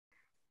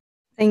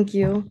Thank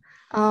you.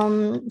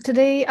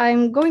 Today,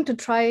 I'm going to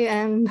try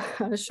and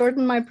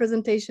shorten my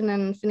presentation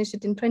and finish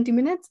it in 20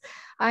 minutes.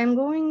 I'm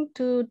going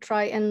to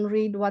try and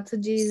read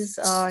Watsuji's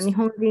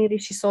Nihon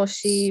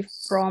Rinrigaku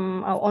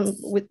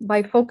Watsuji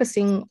by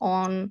focusing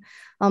on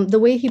the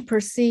way he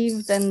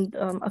perceived and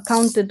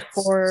accounted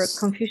for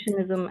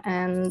Confucianism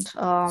and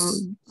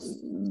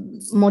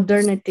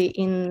modernity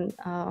in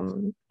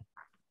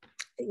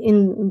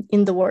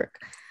the work.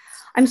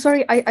 I'm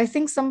sorry, I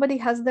think somebody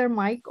has their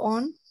mic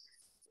on.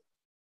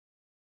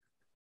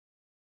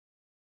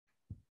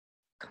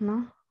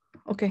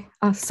 Okay,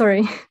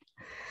 sorry.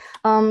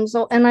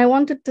 And I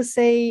wanted to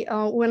say,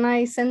 when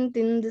I sent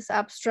in this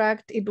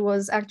abstract, it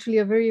was actually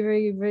a very,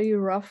 very, very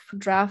rough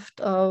draft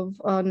of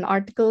an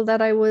article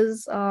that I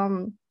was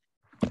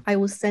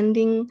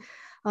sending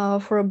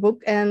for a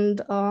book.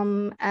 And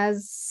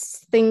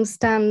as things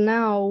stand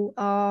now,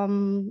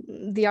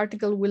 the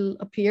article will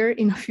appear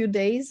in a few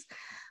days.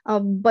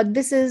 But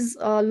this is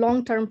a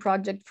long-term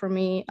project for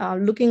me,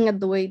 looking at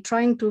the way,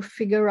 trying to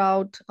figure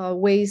out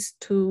ways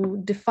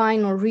to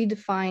define or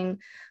redefine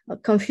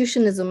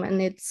Confucianism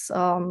and its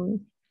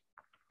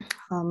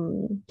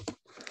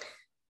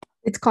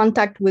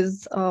contact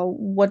with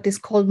what is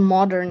called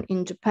modern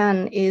in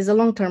Japan is a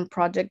long-term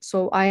project.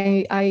 So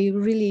I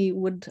really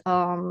would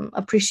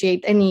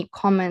appreciate any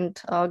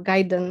comment,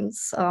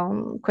 guidance,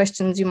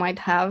 questions you might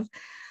have.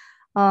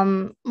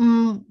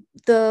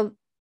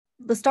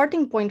 The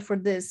starting point for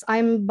this,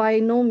 I'm by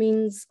no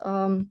means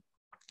a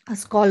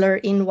scholar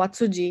in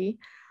Watsuji,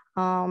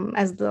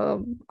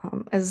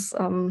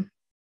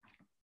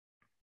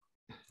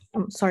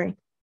 sorry,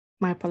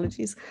 my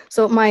apologies.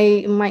 So my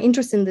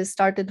interest in this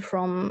started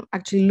from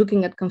actually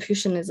looking at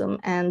Confucianism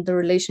and the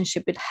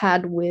relationship it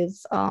had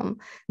with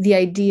the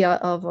idea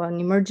of an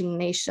emerging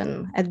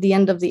nation at the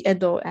end of the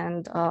Edo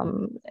and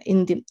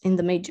in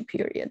the Meiji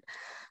period.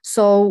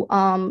 So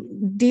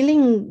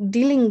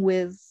dealing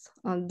with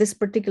this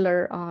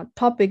particular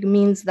topic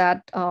means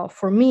that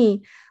for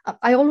me,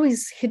 I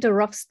always hit a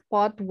rough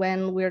spot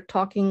when we're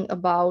talking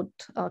about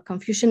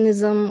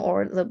Confucianism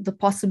or the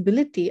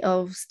possibility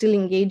of still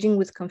engaging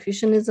with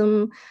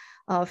Confucianism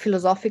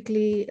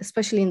philosophically,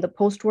 especially in the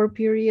post-war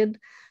period.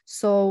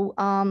 So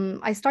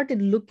I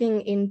started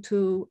looking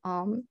into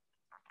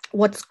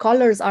what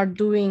scholars are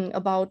doing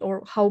about,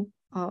 or how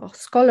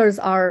scholars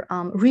are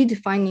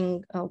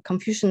redefining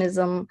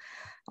Confucianism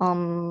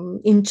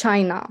in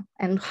China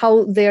and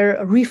how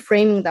they're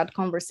reframing that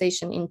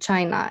conversation in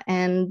China.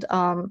 And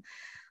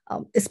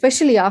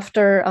especially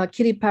after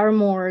Kitty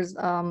Paramore's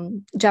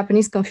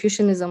Japanese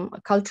Confucianism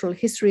cultural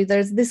history,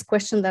 there's this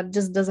question that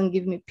just doesn't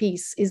give me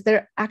peace. Is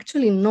there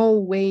actually no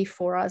way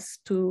for us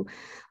to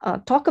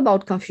talk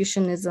about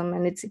Confucianism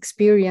and its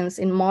experience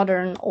in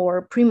modern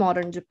or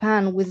pre-modern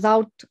Japan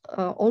without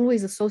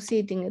always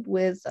associating it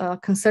with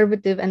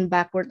conservative and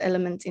backward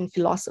elements in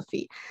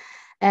philosophy?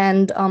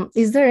 And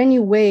is there any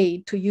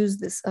way to use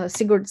this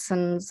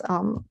Sigurdsson's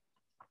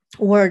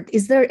word?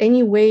 Is there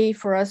any way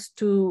for us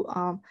to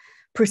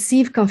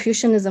perceive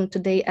Confucianism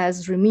today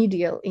as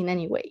remedial in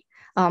any way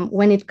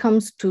when it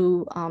comes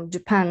to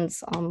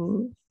Japan's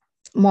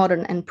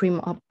modern and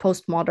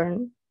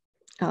postmodern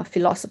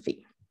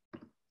philosophy?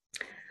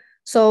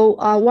 So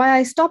why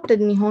I stopped at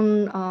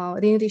Nihon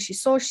Rinrigaku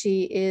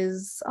Watsuji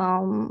is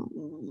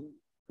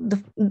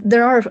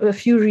there are a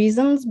few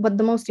reasons, but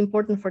the most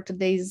important for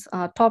today's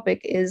topic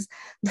is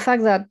the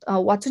fact that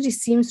Watsuji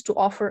seems to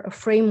offer a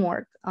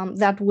framework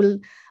that will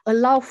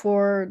allow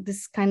for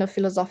this kind of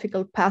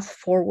philosophical path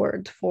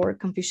forward for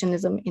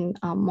Confucianism in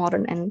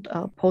modern and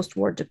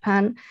post-war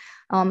Japan.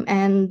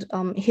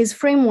 His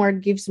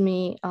framework gives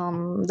me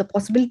the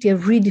possibility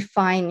of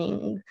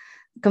redefining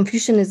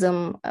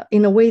Confucianism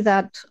in a way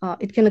that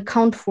it can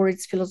account for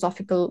its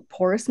philosophical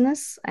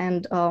porousness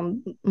and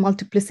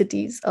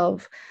multiplicities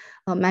of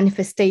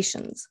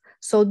manifestations.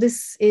 So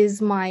this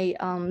is my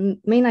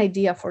main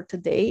idea for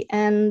today.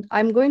 And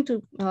I'm going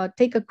to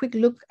take a quick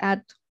look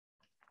at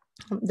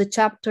the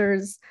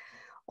chapters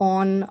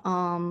on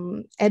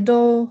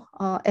Edo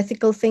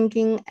ethical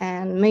thinking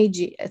and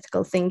Meiji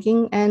ethical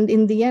thinking. And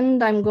in the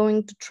end, I'm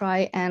going to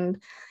try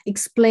and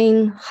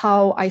explain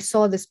how I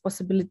saw this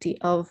possibility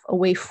of a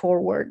way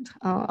forward,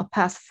 a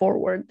path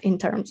forward in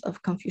terms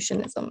of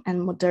Confucianism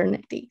and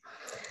modernity.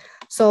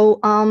 So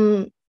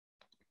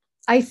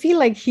I feel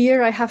like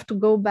here I have to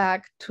go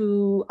back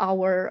to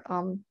our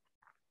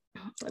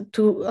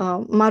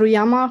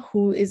Maruyama,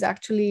 who is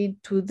actually,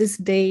 to this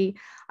day,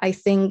 I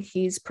think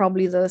he's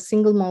probably the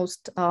single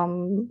most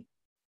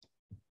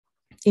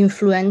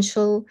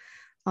influential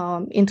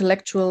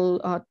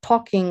intellectual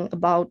talking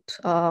about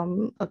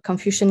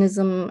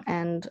Confucianism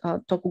and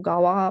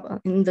Tokugawa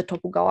in the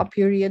Tokugawa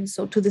period.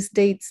 So to this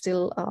day, it's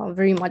still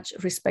very much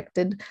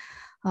respected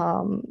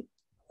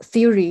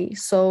theory.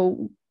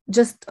 So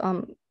just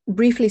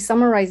briefly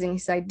summarizing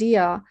his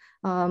idea,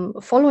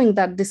 following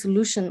that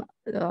dissolution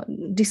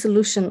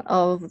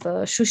of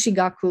the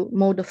Shushigaku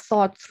mode of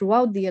thought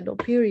throughout the Edo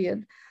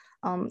period,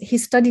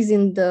 his studies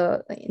in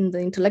the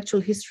intellectual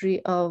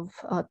history of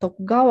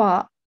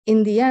Tokugawa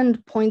in the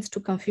end points to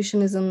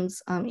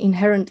Confucianism's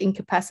inherent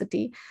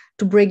incapacity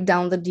to break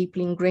down the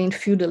deeply ingrained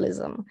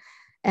feudalism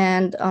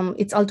and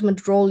its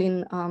ultimate role in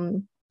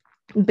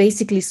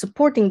basically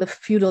supporting the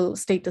feudal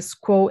status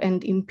quo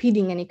and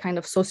impeding any kind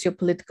of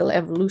socio-political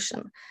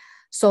evolution.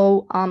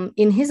 So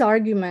in his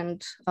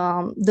argument,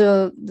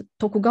 the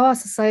Tokugawa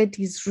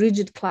society's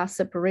rigid class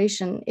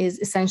separation is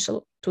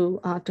essential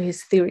to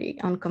his theory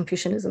on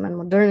Confucianism and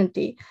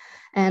modernity.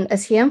 And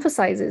as he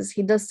emphasizes,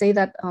 he does say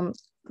that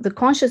the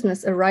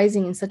consciousness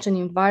arising in such an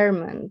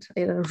environment,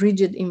 a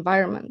rigid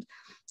environment,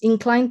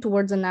 inclined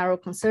towards a narrow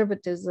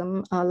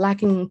conservatism,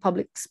 lacking in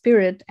public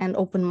spirit and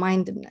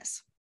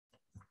open-mindedness.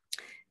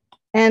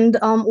 And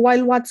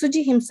while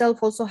Watsuji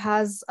himself also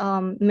has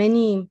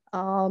many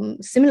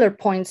similar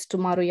points to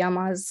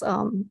Maruyama's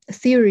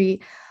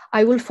theory,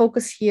 I will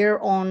focus here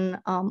on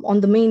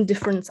the main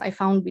difference I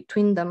found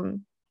between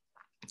them.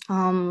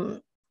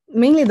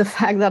 Mainly the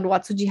fact that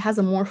Watsuji has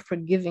a more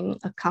forgiving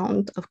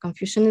account of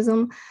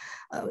Confucianism.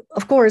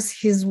 Of course,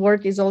 his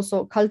work is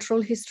also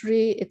cultural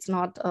history. It's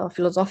not a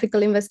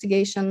philosophical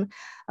investigation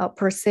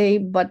per se,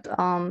 but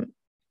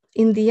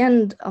in the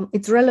end,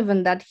 it's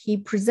relevant that he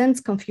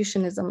presents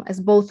Confucianism as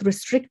both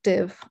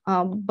restrictive,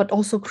 but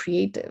also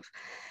creative.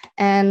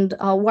 And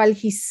while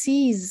he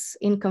sees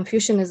in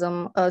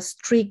Confucianism a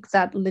streak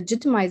that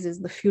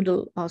legitimizes the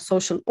feudal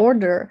social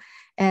order,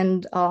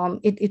 and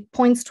it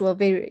points to a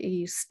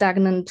very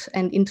stagnant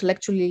and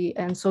intellectually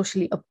and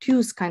socially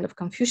obtuse kind of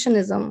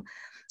Confucianism,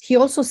 he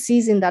also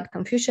sees in that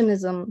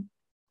Confucianism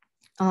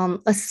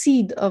a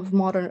seed of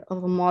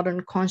a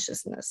modern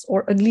consciousness,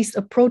 or at least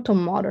a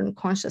proto-modern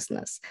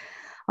consciousness.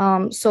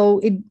 So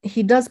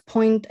he does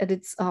point at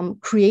its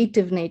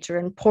creative nature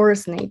and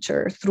porous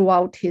nature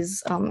throughout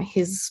his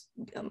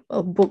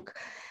book.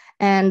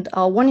 And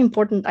one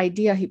important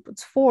idea he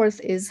puts forth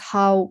is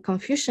how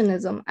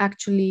Confucianism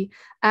actually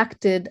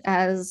acted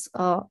as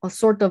a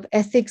sort of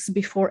ethics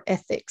before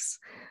ethics.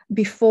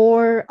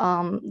 Before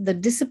the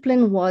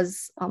discipline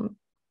was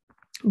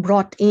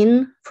brought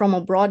in from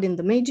abroad in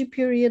the Meiji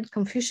period,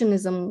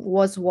 Confucianism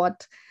was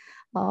what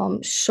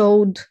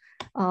showed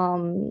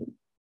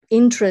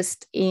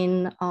interest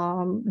in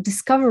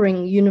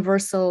discovering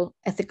universal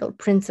ethical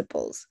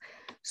principles.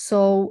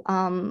 So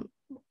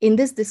in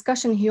this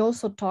discussion, he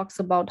also talks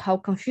about how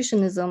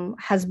Confucianism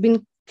has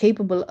been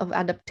capable of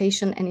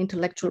adaptation and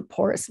intellectual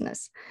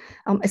porousness.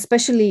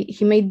 Especially,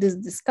 he made this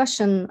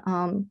discussion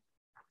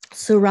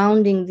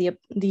surrounding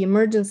the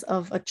emergence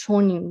of a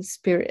chonin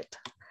spirit,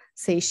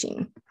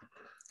 Seishin.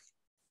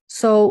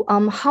 So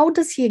how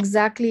does he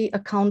exactly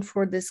account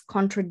for this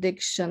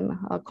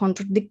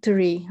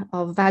contradictory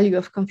value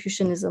of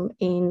Confucianism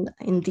in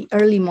the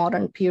early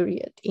modern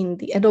period, in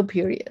the Edo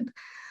period?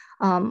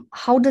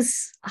 How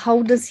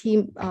does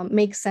he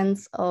make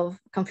sense of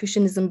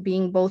Confucianism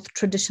being both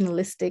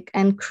traditionalistic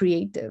and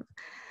creative?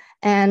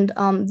 And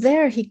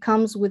there he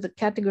comes with a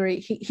category,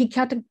 he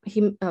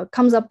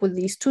comes up with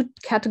these two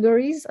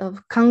categories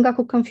of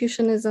Kangaku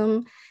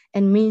Confucianism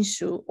and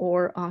Minshu,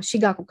 or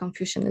Shigaku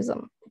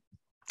Confucianism.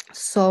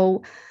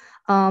 So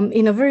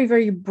in a very,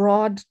 very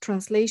broad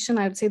translation,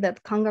 I would say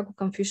that Kangaku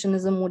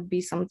Confucianism would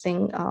be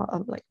something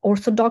like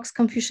Orthodox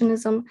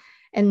Confucianism,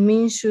 and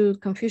Minshu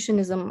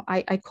Confucianism,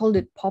 I called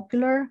it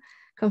popular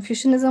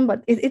Confucianism,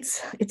 but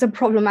it's a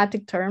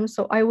problematic term.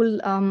 So I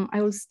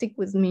will stick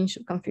with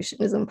Minshu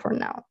Confucianism for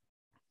now.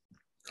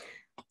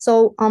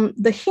 So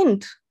the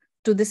hint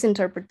to this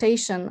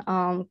interpretation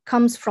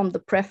comes from the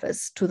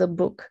preface to the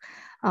book.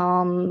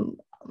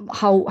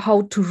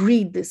 How to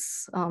read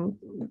this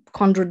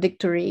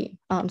contradictory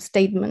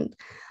statement,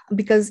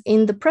 because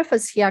in the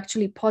preface he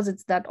actually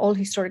posits that all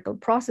historical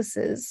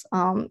processes,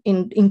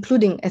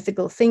 including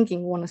ethical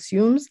thinking, one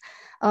assumes,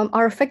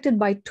 are affected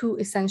by two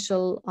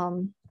essential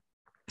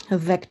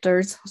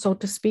vectors, so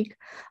to speak.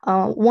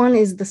 One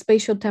is the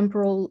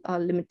spatiotemporal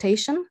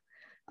limitation,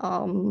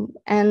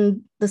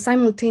 and the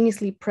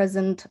simultaneously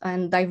present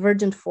and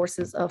divergent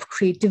forces of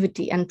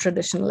creativity and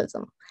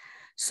traditionalism.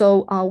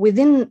 So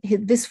within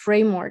this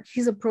framework,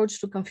 his approach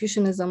to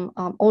Confucianism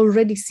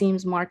already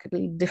seems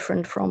markedly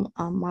different from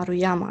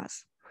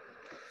Maruyama's.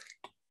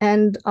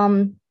 And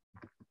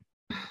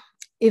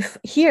if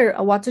here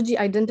Watsuji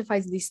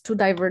identifies these two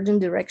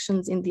divergent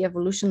directions in the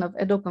evolution of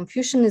Edo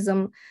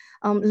Confucianism,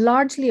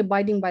 largely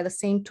abiding by the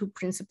same two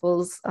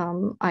principles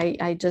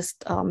I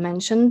just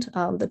mentioned,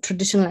 the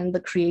traditional and the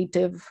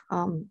creative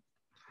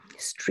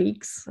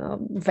streaks,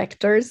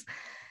 vectors.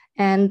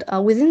 And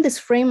within this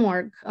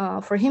framework,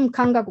 for him,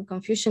 Kangaku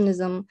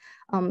Confucianism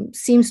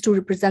seems to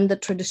represent the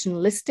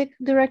traditionalistic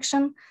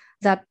direction,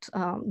 that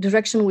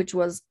direction which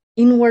was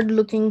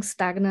inward-looking,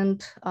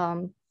 stagnant,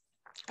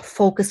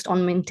 focused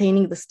on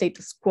maintaining the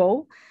status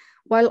quo,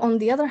 while on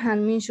the other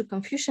hand, Minshu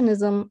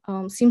Confucianism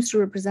seems to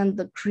represent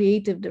the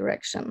creative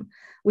direction,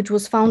 which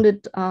was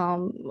founded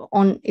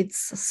on its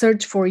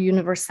search for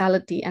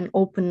universality and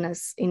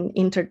openness in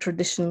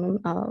intertraditional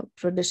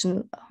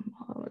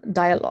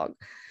dialogue.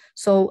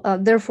 So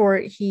therefore,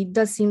 he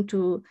does seem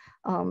to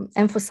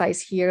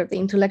emphasize here the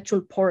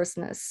intellectual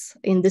porousness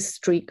in this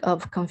streak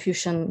of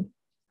Confucian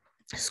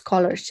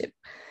scholarship.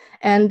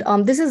 And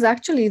this is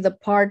actually the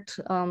part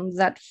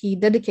that he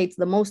dedicates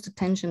the most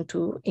attention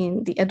to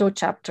in the Edo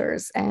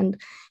chapters.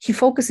 And he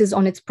focuses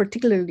on its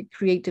particularly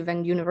creative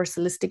and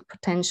universalistic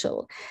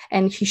potential.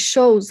 And he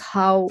shows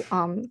how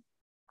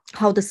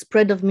the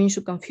spread of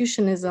Minshu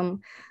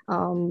Confucianism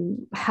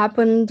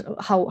happened,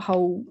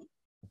 how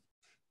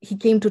he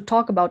came to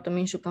talk about the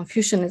Minshu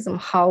Confucianism,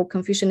 how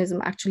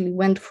Confucianism actually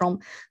went from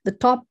the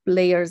top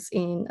layers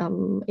in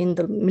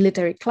the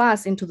military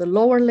class into the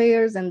lower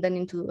layers and then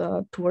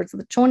into towards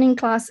the chonin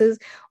classes,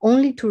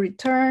 only to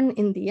return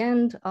in the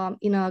end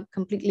in a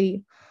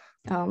completely,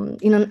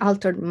 in an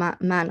altered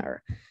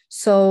manner.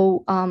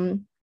 So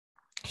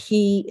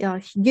he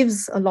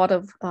gives a lot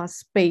of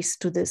space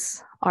to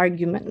this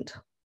argument.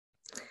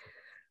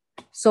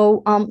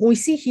 So we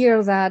see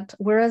here that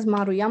whereas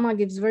Maruyama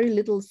gives very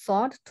little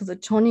thought to the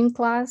chonin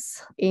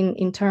class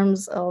in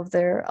terms of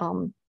their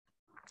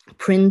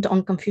print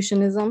on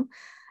Confucianism,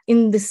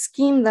 in the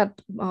scheme that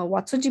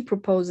Watsuji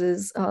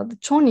proposes, the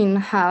chonin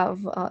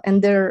have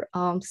and their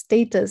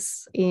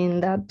status in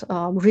that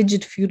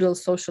rigid feudal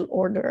social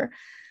order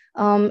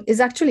is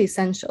actually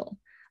essential.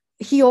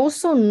 He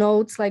also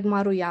notes, like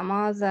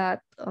Maruyama,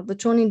 that the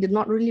chonin did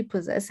not really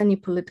possess any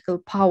political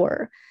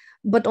power.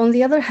 But on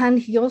the other hand,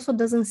 he also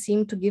doesn't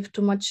seem to give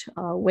too much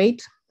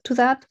weight to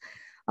that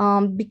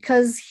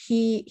because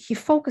he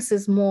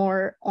focuses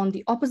more on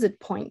the opposite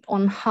point,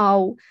 on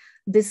how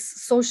this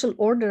social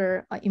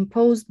order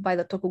imposed by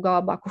the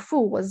Tokugawa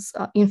Bakufu was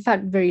in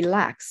fact very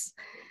lax,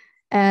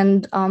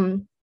 and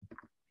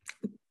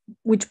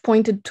which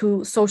pointed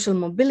to social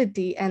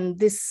mobility. And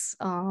this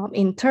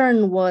in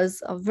turn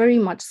was very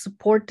much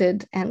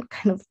supported and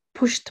kind of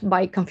pushed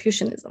by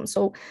Confucianism.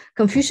 So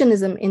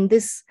Confucianism in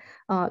this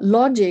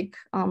logic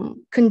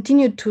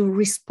continued to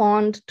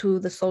respond to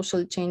the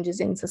social changes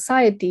in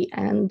society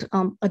and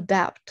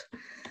adapt.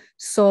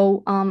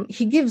 So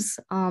he gives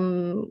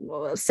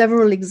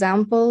several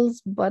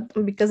examples, but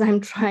because I'm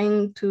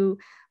trying to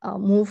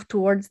move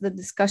towards the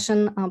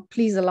discussion,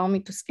 please allow me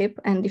to skip.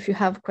 And if you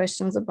have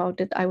questions about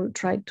it, I will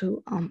try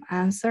to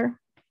answer.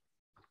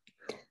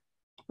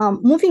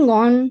 Moving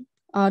on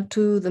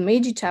to the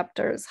Meiji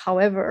chapters,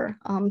 however,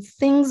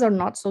 things are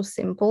not so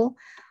simple.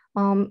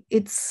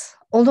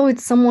 Although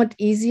it's somewhat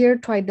easier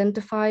to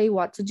identify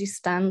Watsuji's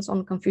stance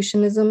on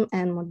Confucianism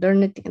and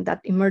modernity and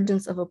that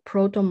emergence of a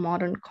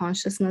proto-modern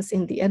consciousness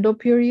in the Edo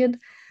period,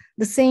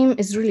 the same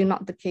is really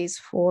not the case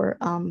for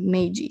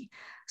Meiji.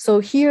 So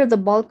here, the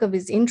bulk of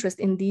his interest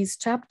in these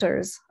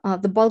chapters,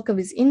 the bulk of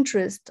his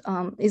interest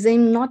is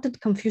aimed not at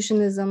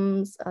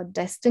Confucianism's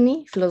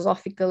destiny,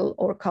 philosophical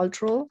or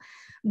cultural,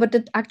 but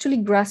at actually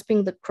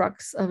grasping the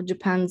crux of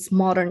Japan's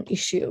modern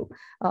issue,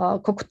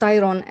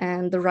 Kokutairon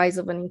and the rise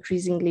of an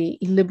increasingly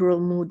illiberal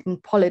mood in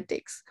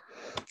politics.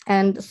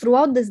 And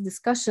throughout this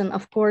discussion,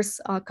 of course,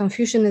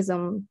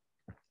 Confucianism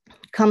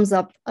comes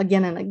up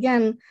again and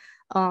again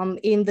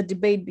in the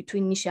debate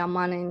between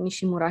Nishiyamane and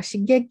Nishimura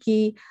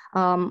Shigeki,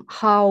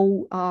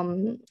 how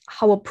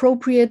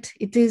appropriate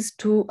it is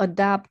to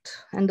adapt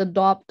and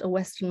adopt a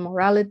Western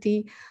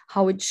morality,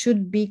 how it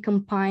should be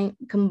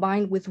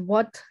combined with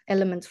what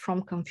elements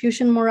from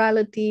Confucian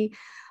morality.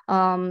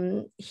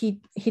 He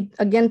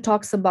again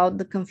talks about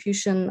the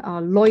Confucian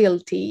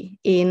loyalty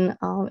in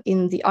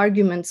the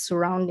arguments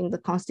surrounding the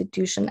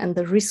Constitution and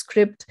the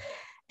Rescript,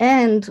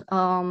 and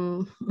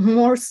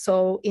more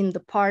so in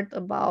the part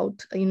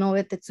about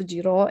Inoue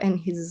Tetsujiro and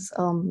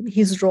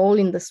his role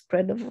in the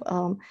spread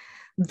of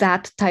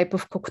that type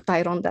of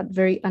Kokutairon, that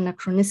very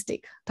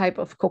anachronistic type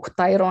of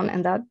Kokutairon,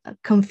 and that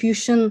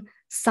Confucian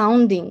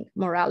sounding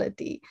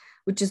morality,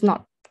 which is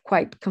not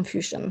quite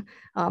Confucian,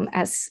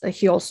 as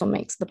he also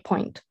makes the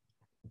point.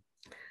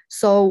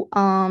 So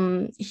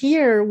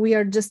here we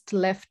are just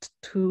left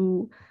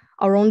to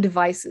our own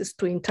devices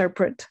to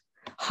interpret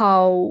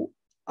how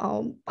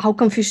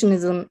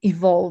Confucianism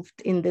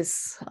evolved in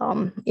this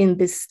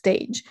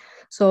stage.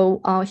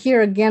 So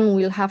here again,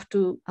 we'll have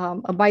to,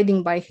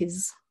 abiding by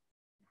his,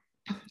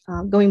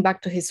 going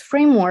back to his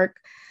framework,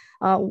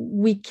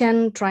 we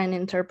can try and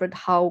interpret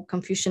how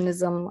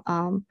Confucianism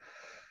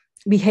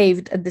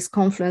behaved at this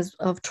confluence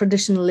of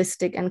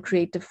traditionalistic and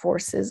creative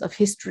forces of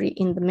history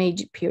in the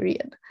Meiji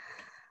period.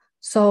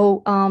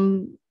 So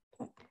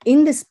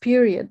in this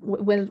period,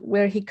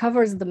 where he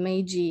covers the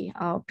Meiji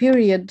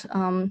period,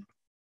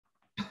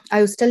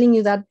 I was telling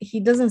you that he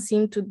doesn't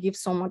seem to give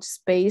so much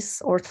space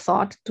or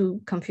thought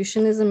to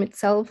Confucianism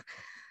itself,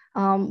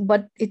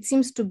 but it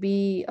seems to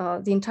be,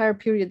 the entire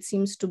period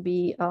seems to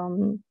be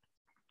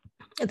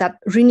that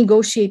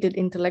renegotiated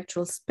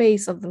intellectual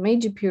space of the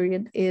Meiji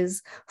period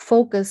is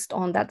focused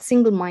on that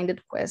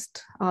single-minded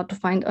quest to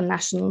find a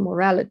national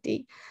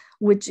morality,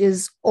 which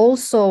is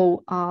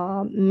also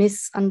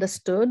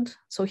misunderstood.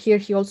 So here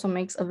he also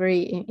makes a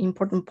very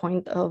important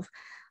point of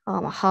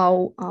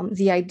how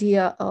the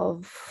idea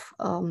of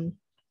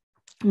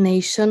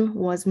nation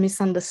was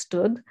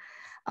misunderstood,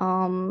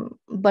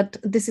 but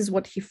this is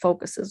what he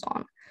focuses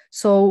on.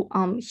 So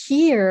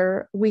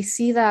here we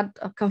see that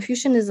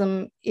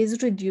Confucianism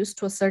is reduced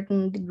to a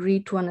certain degree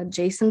to an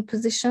adjacent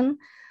position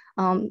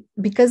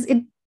because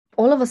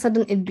all of a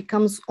sudden it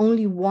becomes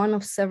only one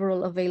of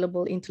several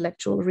available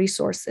intellectual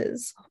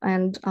resources.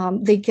 And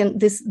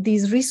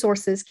these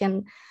resources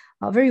can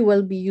very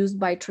well be used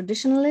by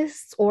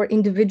traditionalists or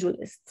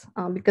individualists,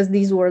 because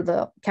these were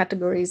the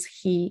categories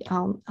he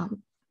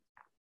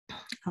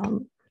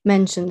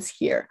mentions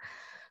here.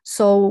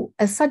 So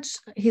as such,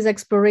 his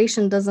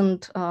exploration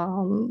doesn't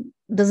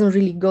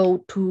really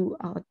go too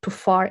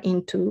far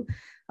into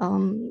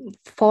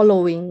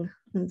following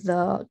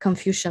the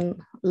Confucian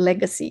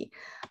legacy.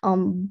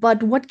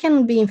 But what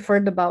can be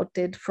inferred about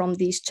it from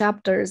these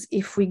chapters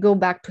if we go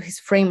back to his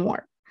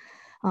framework?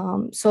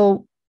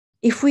 So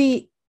if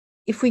we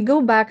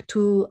go back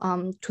to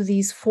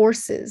these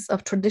forces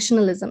of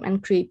traditionalism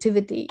and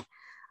creativity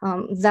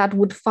that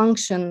would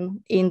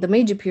function in the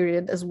Meiji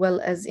period as well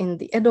as in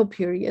the Edo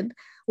period,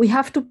 we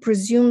have to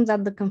presume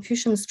that the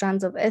Confucian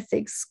strands of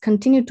ethics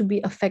continue to be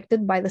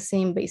affected by the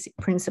same basic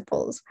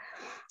principles.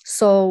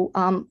 So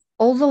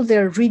although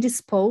they're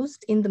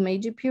redisposed in the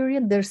Meiji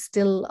period, they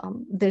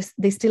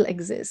still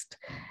exist.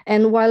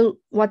 And while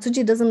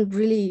Watsuji doesn't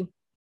really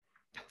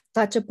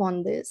touch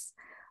upon this,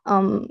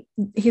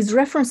 his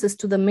references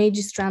to the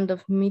Meiji strand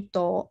of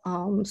Mito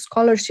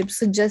scholarship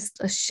suggest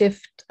a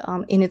shift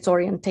in its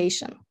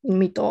orientation, in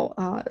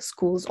Mito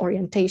school's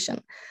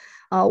orientation.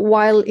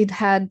 While it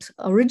had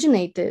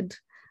originated,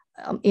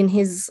 in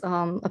his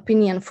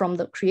opinion, from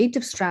the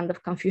creative strand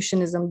of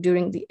Confucianism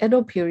during the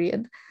Edo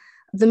period,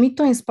 the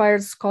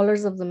Mito-inspired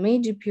scholars of the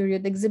Meiji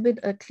period exhibit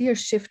a clear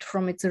shift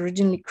from its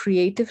originally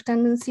creative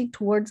tendency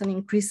towards an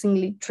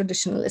increasingly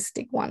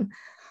traditionalistic one.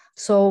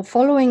 So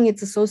following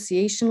its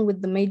association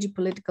with the Meiji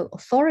political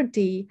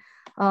authority,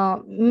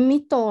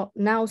 Mito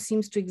now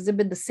seems to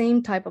exhibit the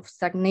same type of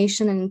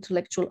stagnation and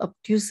intellectual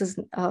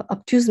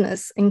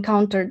obtuseness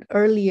encountered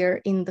earlier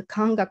in the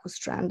Kangaku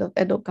strand of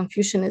Edo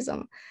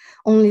Confucianism,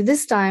 only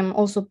this time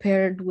also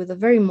paired with a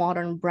very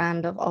modern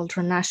brand of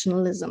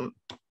ultranationalism.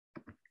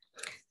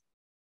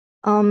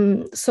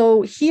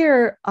 So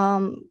here,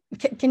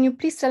 can you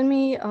please tell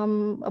me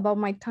about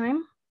my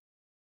time?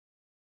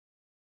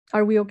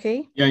 Are we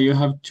okay? Yeah, you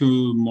have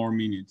 2 more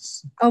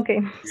minutes.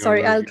 Okay,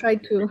 sorry, I'll try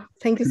to.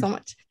 Thank you so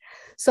much.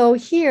 So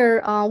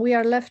here we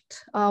are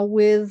left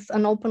with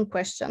an open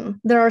question.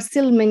 There are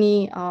still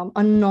many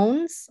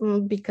unknowns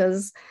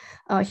because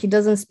he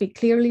doesn't speak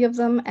clearly of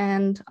them,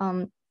 and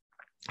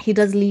he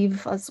does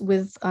leave us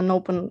with an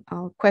open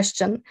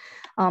question.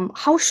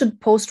 How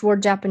should post-war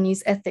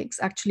Japanese ethics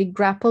actually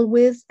grapple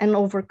with and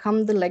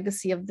overcome the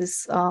legacy of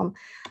this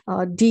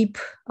deep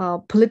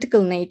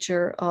political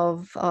nature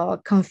of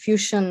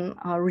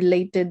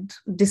Confucian-related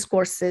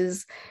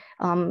discourses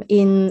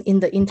in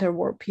the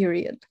interwar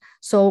period?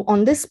 So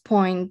on this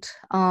point,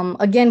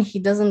 again, he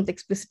doesn't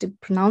explicitly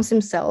pronounce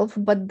himself,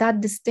 but that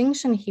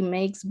distinction he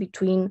makes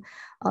between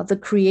the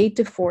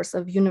creative force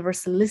of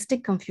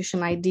universalistic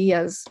Confucian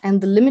ideas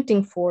and the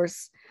limiting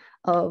force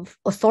of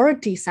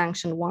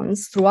authority-sanctioned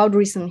ones throughout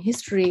recent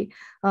history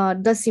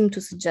does seem to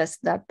suggest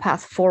that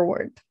path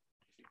forward.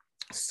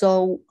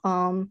 So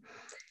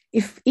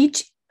if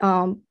each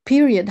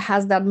period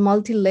has that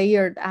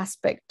multi-layered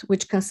aspect,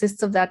 which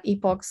consists of that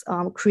epoch's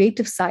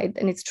creative side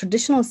and its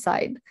traditional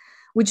side,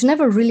 which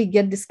never really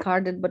get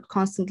discarded but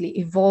constantly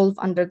evolve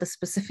under the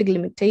specific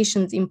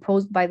limitations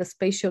imposed by the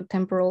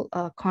spatio-temporal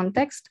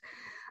context,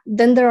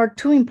 then there are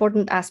 2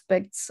 important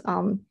aspects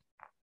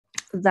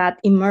that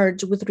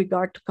emerge with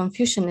regard to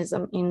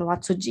Confucianism in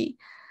Watsuji.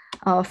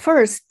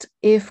 First,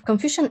 if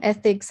Confucian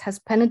ethics has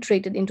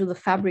penetrated into the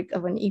fabric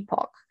of an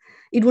epoch,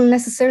 it will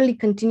necessarily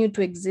continue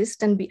to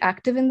exist and be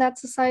active in that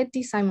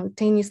society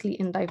simultaneously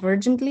and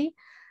divergently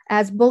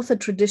as both a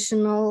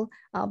traditional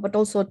but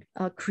also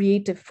a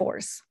creative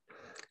force.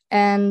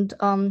 And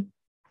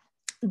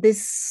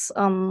this,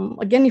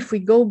 again, if we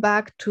go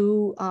back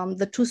to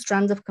the 2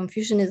 strands of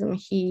Confucianism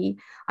he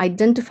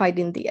identified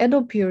in the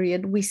Edo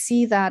period, we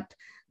see that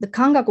the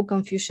Kangaku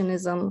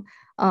Confucianism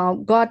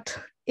got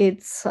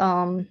its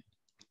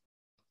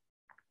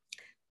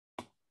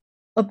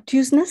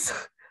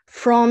obtuseness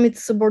from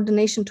its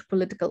subordination to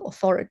political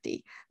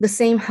authority. The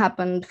same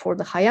happened for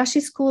the Hayashi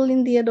school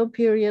in the Edo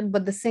period,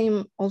 but the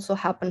same also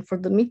happened for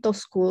the Mito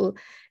school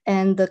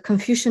and the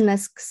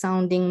Confucianesque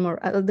sounding,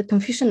 the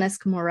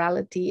Confucianesque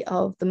morality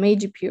of the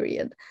Meiji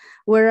period.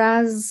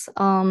 Whereas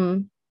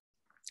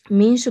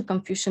Minshu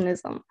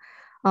Confucianism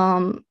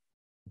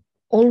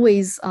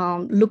always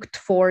looked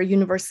for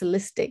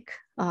universalistic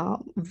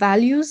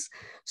values.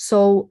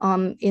 So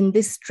in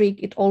this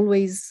streak, it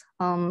always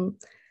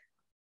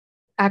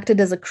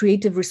acted as a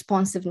creative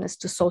responsiveness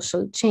to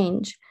social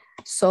change.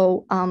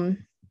 So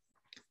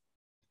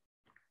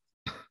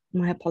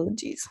my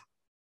apologies.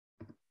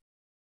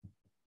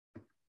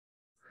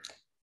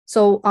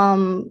 So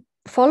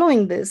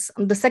following this,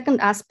 the second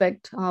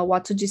aspect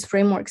Watsuji's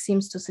framework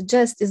seems to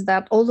suggest is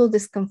that although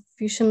this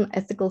Confucian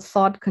ethical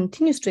thought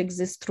continues to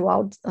exist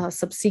throughout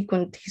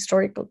subsequent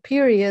historical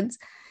periods,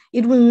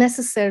 it will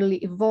necessarily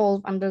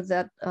evolve under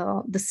that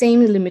the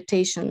same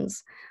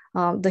limitations,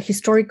 the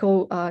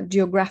historical,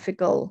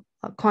 geographical,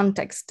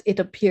 context it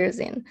appears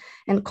in.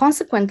 And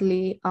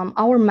consequently,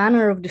 our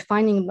manner of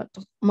defining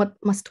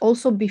must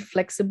also be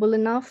flexible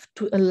enough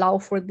to allow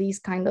for these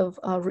kind of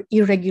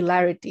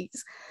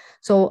irregularities.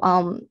 So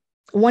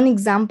one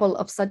example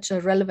of such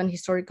a relevant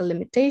historical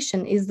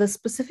limitation is the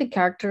specific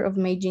character of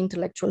Meiji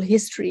intellectual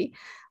history,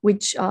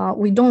 which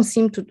we don't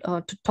seem to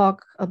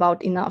talk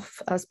about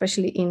enough,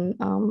 especially in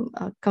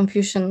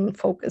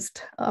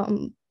Confucian-focused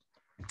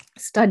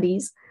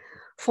studies.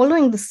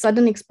 Following the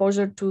sudden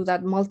exposure to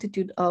that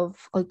multitude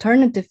of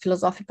alternative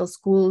philosophical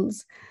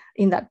schools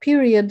in that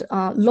period,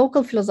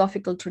 local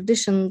philosophical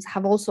traditions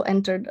have also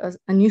entered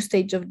a new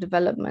stage of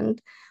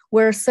development,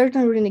 where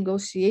certain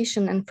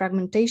renegotiation and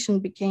fragmentation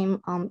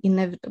became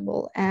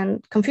inevitable.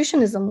 And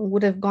Confucianism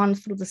would have gone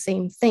through the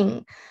same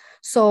thing.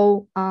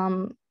 So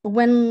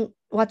when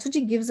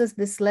Watsuji gives us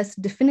this less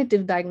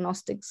definitive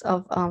diagnostics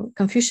of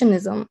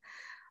Confucianism,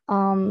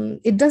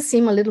 it does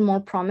seem a little more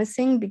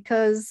promising,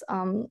 because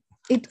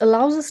it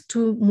allows us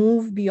to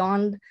move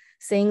beyond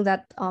saying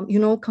that,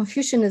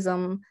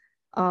 Confucianism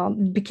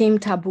became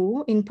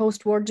taboo in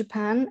post-war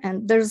Japan,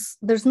 and there's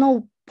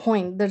no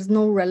point, there's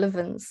no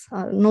relevance,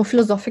 no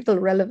philosophical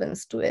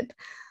relevance to it.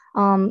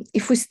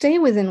 If we stay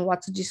within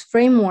Watsuji's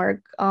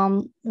framework,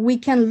 we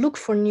can look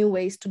for new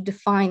ways to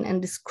define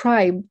and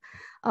describe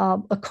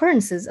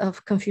occurrences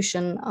of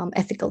Confucian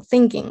ethical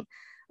thinking.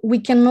 We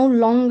can no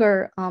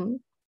longer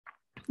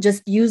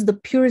just use the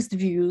purist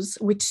views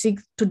which seek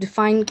to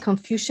define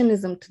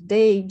Confucianism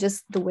today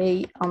just the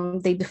way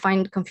they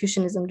defined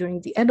Confucianism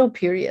during the Edo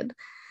period.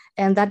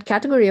 And that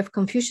category of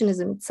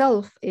Confucianism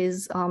itself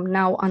is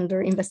now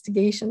under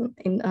investigation,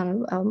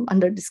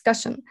 under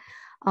discussion.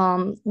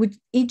 With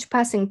each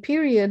passing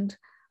period,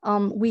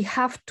 we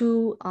have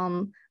to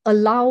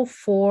allow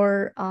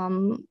for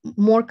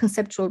more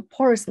conceptual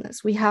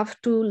porousness. We have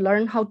to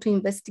learn how to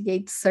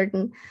investigate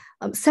certain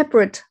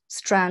separate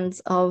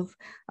strands of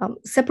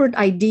separate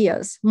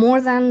ideas, more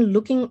than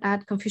looking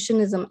at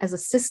Confucianism as a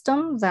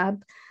system that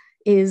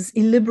is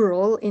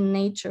illiberal in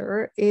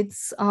nature.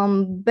 It's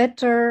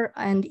better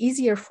and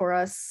easier for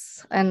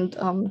us, and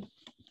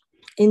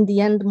in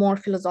the end more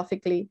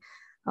philosophically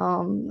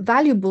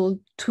valuable,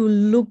 to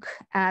look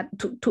at,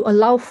 to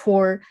allow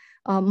for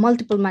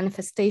multiple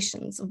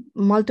manifestations,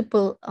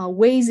 multiple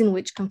ways in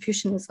which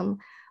Confucianism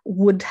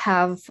would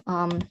have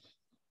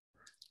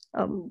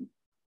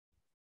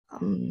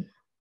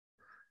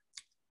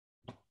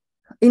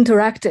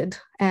interacted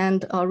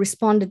and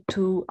responded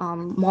to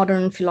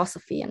modern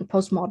philosophy and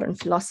postmodern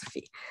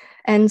philosophy.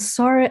 And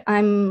sorry,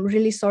 I'm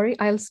really sorry,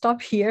 I'll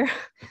stop here.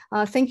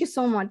 Thank you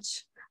so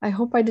much. I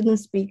hope I didn't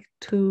speak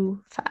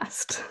too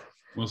fast.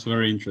 It was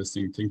very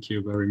interesting. Thank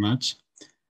you very much.